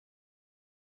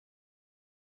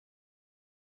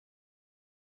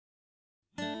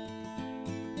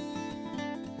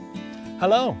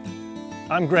Hello,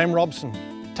 I'm Graham Robson,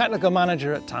 Technical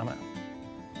Manager at Tama.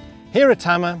 Here at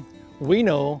Tama, we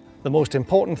know the most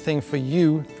important thing for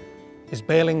you is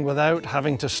baling without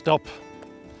having to stop.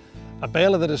 A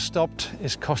baler that is stopped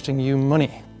is costing you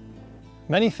money.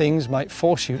 Many things might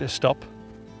force you to stop.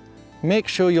 Make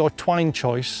sure your twine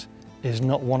choice is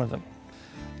not one of them.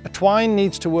 A twine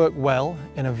needs to work well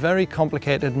in a very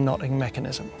complicated knotting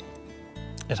mechanism.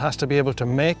 It has to be able to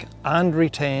make and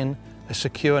retain a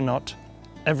secure knot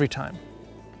every time.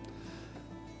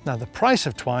 Now, the price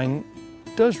of twine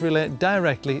does relate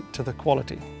directly to the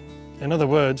quality. In other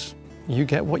words, you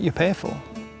get what you pay for.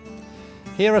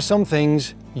 Here are some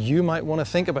things you might want to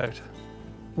think about.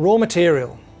 Raw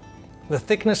material. The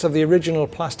thickness of the original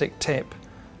plastic tape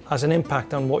has an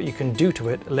impact on what you can do to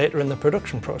it later in the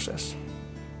production process.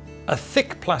 A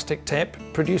thick plastic tape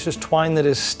produces twine that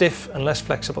is stiff and less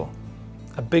flexible,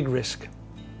 a big risk.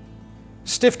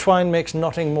 Stiff twine makes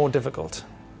knotting more difficult.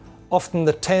 Often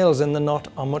the tails in the knot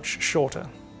are much shorter.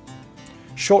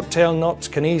 Short tail knots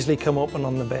can easily come open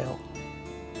on the bale.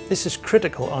 This is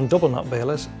critical on double knot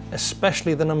balers,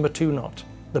 especially the number 2 knot,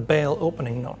 the bale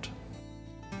opening knot.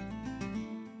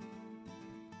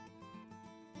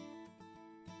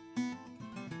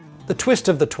 The twist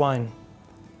of the twine.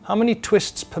 How many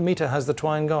twists per meter has the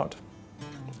twine got?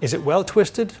 Is it well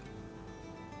twisted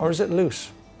or is it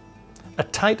loose? A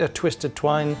tighter twisted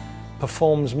twine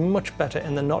performs much better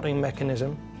in the knotting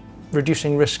mechanism,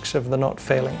 reducing risks of the knot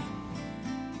failing.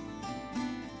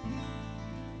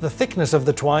 The thickness of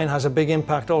the twine has a big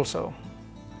impact also.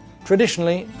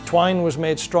 Traditionally, twine was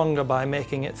made stronger by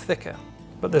making it thicker,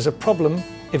 but there's a problem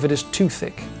if it is too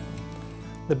thick.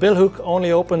 The billhook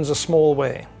only opens a small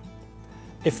way.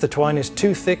 If the twine is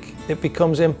too thick, it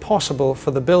becomes impossible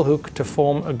for the billhook to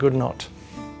form a good knot.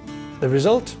 The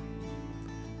result?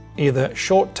 Either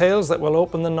short tails that will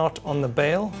open the knot on the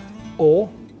bale, or,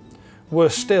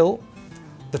 worse still,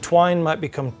 the twine might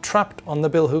become trapped on the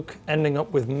billhook, ending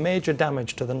up with major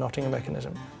damage to the knotting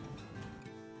mechanism.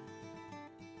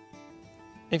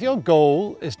 If your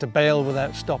goal is to bale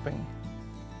without stopping,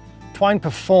 twine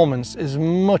performance is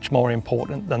much more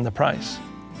important than the price.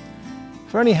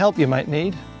 For any help you might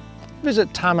need,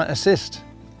 visit Tama Assist.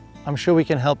 I'm sure we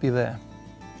can help you there.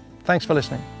 Thanks for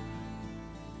listening.